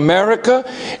in America.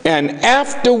 And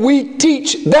after we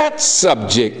teach that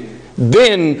subject,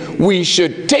 then we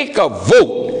should take a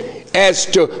vote as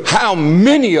to how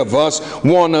many of us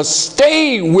want to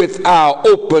stay with our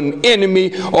open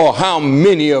enemy or how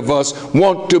many of us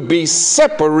want to be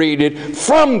separated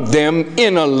from them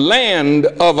in a land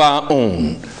of our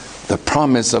own. The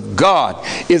promise of God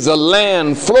is a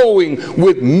land flowing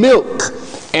with milk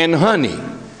and honey.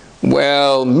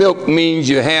 Well, milk means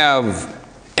you have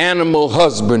animal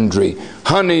husbandry.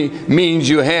 Honey means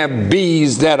you have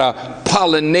bees that are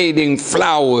pollinating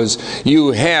flowers.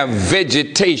 You have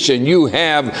vegetation. You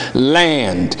have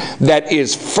land that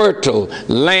is fertile,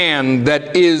 land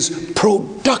that is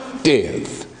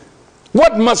productive.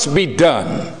 What must be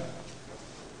done?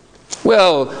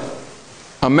 Well,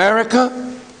 America,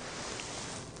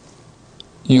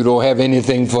 you don't have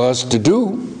anything for us to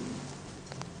do.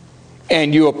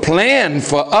 And your plan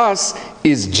for us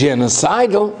is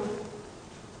genocidal.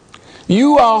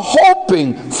 You are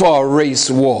hoping for a race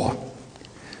war.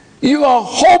 You are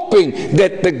hoping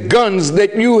that the guns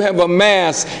that you have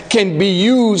amassed can be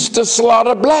used to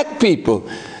slaughter black people.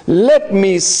 Let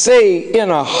me say in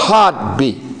a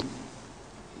heartbeat,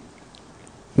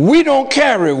 we don't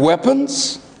carry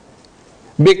weapons,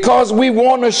 because we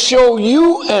want to show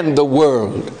you and the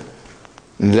world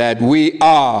that we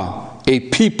are a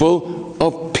people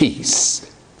of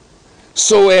peace.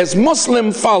 So as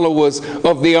Muslim followers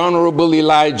of the Honorable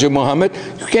Elijah Muhammad,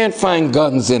 you can't find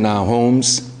guns in our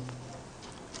homes.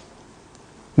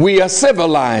 We are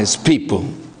civilized people.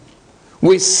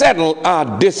 We settle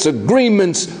our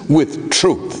disagreements with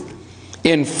truth.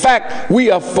 In fact,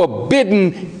 we are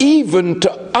forbidden even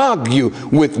to argue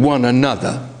with one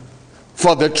another,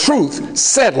 for the truth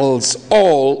settles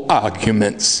all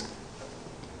arguments.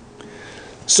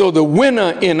 So the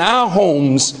winner in our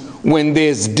homes when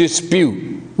there's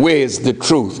dispute, where is the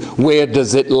truth? Where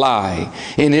does it lie?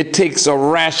 And it takes a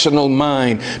rational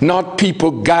mind, not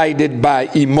people guided by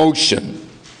emotion,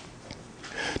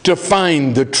 to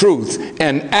find the truth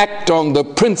and act on the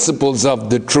principles of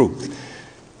the truth.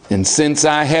 And since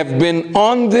I have been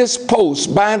on this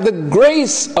post by the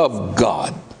grace of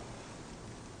God,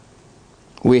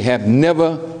 we have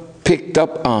never picked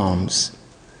up arms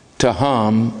to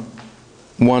harm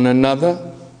one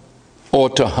another or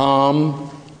to harm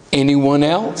anyone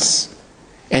else.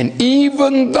 And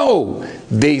even though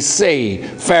they say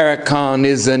Farrakhan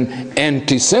is an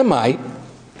anti-Semite,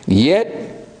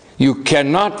 yet you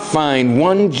cannot find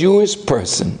one Jewish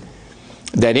person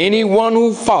that anyone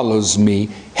who follows me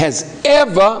has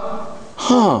ever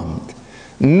harmed,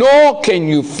 nor can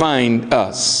you find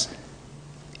us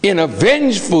in a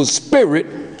vengeful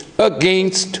spirit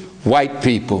against white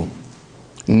people.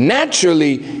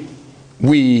 Naturally,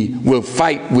 we will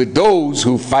fight with those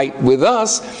who fight with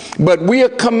us, but we are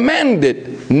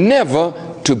commanded never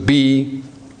to be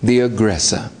the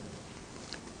aggressor.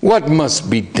 What must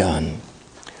be done?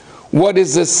 What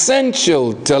is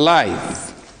essential to life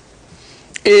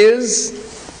is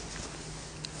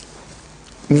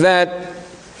that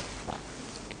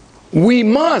we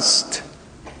must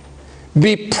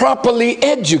be properly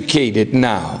educated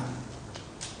now.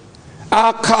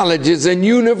 Our colleges and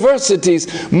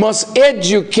universities must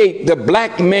educate the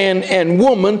black man and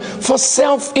woman for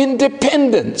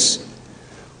self-independence.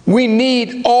 We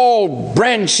need all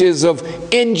branches of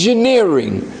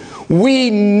engineering. We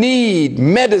need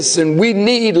medicine, we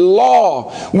need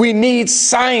law, we need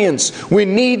science, we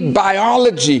need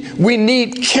biology, we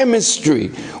need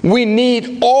chemistry, we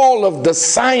need all of the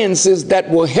sciences that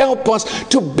will help us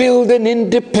to build an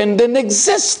independent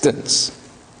existence.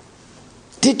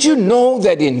 Did you know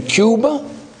that in Cuba,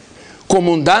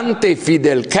 Comandante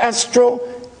Fidel Castro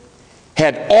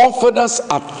had offered us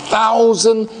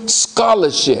 1,000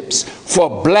 scholarships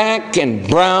for black and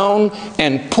brown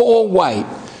and poor white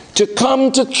to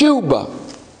come to Cuba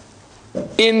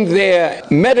in their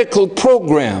medical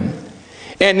program,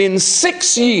 and in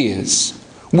 6 years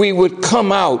we would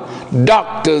come out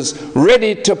doctors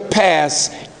ready to pass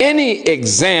any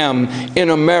exam in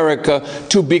America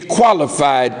to be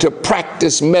qualified to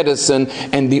practice medicine,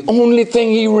 and the only thing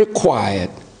he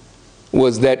required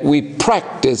was that we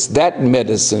practice that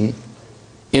medicine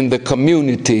in the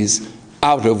communities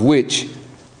out of which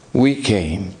we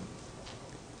came.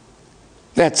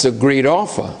 That's a great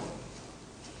offer.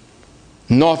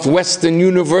 Northwestern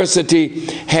University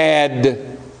had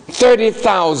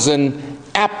 30,000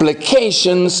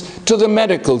 applications to the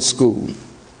medical school,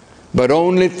 but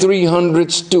only 300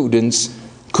 students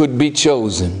could be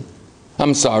chosen.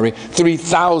 I'm sorry,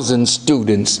 3,000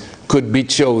 students could be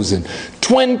chosen.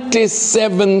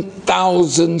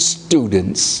 27,000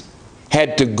 students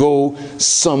had to go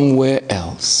somewhere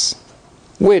else.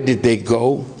 Where did they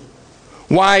go?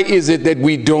 Why is it that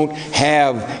we don't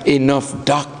have enough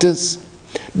doctors?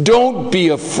 Don't be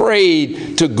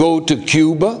afraid to go to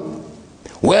Cuba.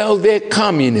 Well, they're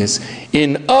communists.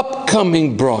 In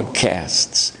upcoming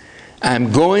broadcasts,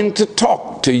 I'm going to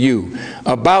talk to you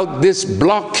about this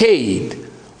blockade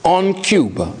on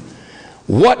Cuba,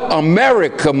 what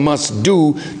America must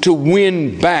do to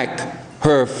win back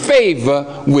her favor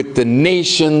with the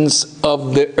nations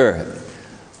of the earth.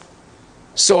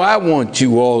 So I want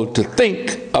you all to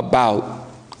think about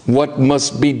what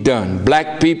must be done.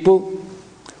 Black people,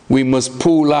 we must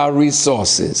pool our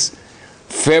resources.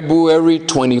 February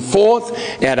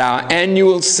 24th, at our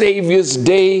annual Savior's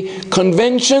Day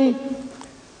convention,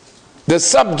 the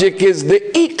subject is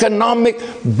the economic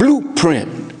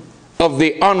blueprint of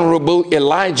the Honorable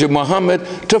Elijah Muhammad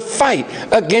to fight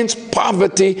against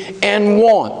poverty and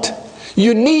want.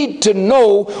 You need to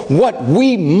know what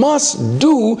we must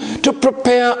do to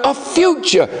prepare a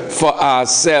future for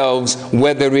ourselves,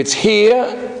 whether it's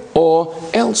here or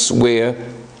elsewhere.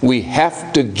 We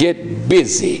have to get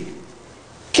busy.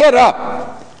 Get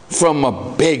up from a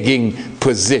begging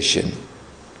position.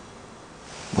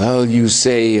 Well, you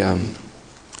say,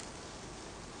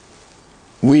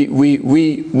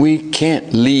 we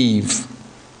can't leave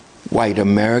white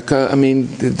America. I mean,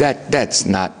 that's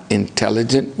not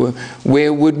intelligent.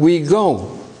 Where would we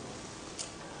go?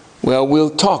 Well,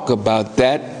 we'll talk about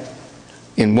that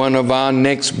in one of our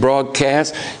next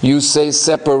broadcasts, you say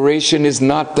separation is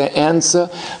not the answer.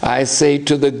 I say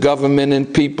to the government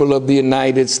and people of the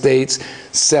United States,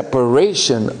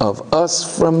 separation of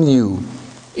us from you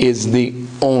is the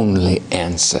only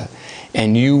answer.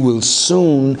 And you will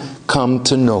soon come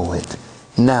to know it.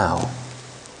 Now,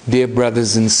 dear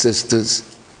brothers and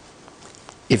sisters,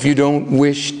 if you don't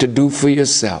wish to do for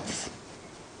yourself,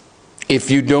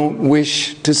 if you don't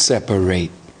wish to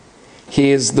separate,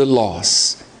 here's the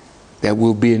loss that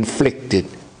will be inflicted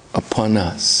upon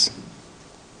us.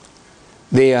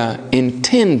 They are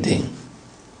intending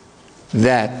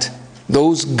that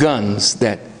those guns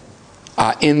that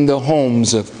are in the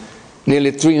homes of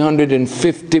nearly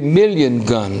 350 million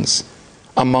guns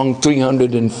among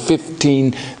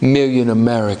 315 million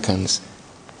Americans,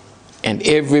 and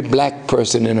every black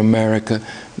person in America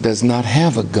does not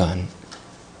have a gun.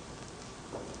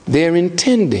 They're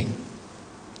intending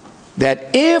that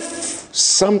if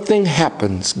something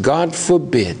happens, God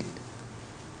forbid,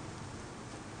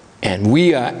 and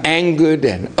we are angered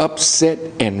and upset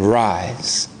and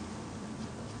rise,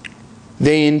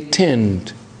 they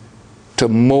intend to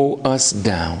mow us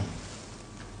down.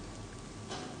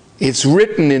 It's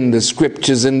written in the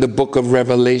scriptures in the book of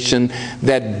Revelation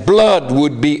that blood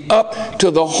would be up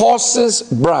to the horse's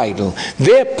bridle.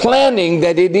 They're planning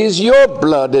that it is your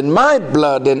blood and my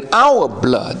blood and our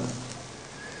blood.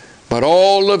 But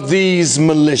all of these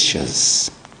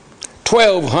militias,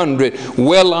 1,200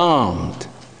 well armed,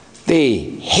 they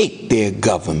hate their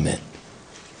government.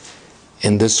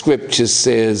 And the scripture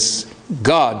says,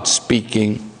 God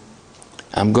speaking,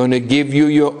 I'm going to give you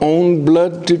your own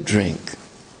blood to drink,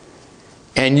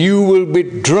 and you will be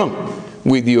drunk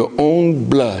with your own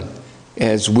blood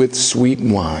as with sweet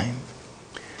wine.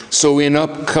 So in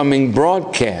upcoming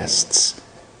broadcasts,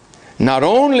 not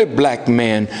only black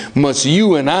man, must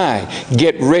you and I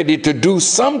get ready to do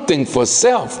something for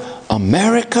self.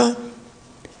 America,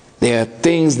 there are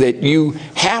things that you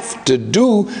have to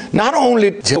do not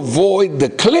only to avoid the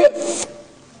cliff,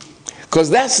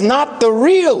 because that's not the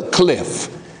real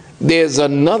cliff. There's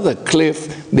another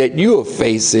cliff that you're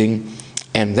facing,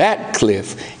 and that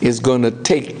cliff is going to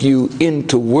take you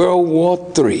into World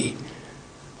War III.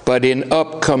 But in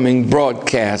upcoming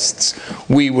broadcasts,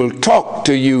 we will talk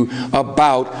to you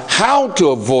about how to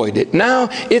avoid it. Now,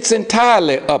 it's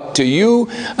entirely up to you.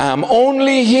 I'm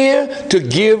only here to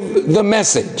give the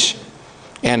message.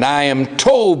 And I am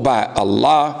told by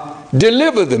Allah,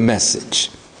 deliver the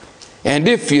message. And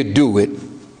if you do it,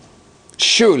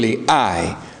 surely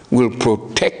I will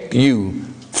protect you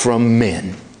from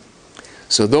men.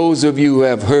 So those of you who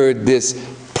have heard this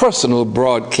personal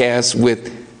broadcast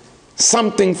with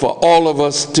something for all of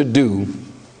us to do,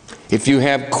 if you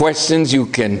have questions, you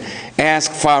can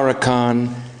ask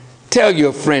Farrakhan. Tell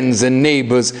your friends and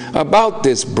neighbors about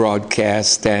this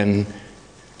broadcast, and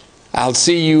I'll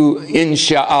see you,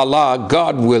 inshallah,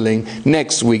 God willing,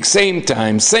 next week, same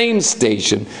time, same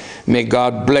station. May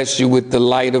God bless you with the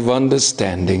light of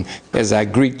understanding as I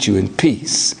greet you in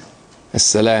peace.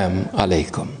 Assalamu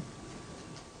alaikum.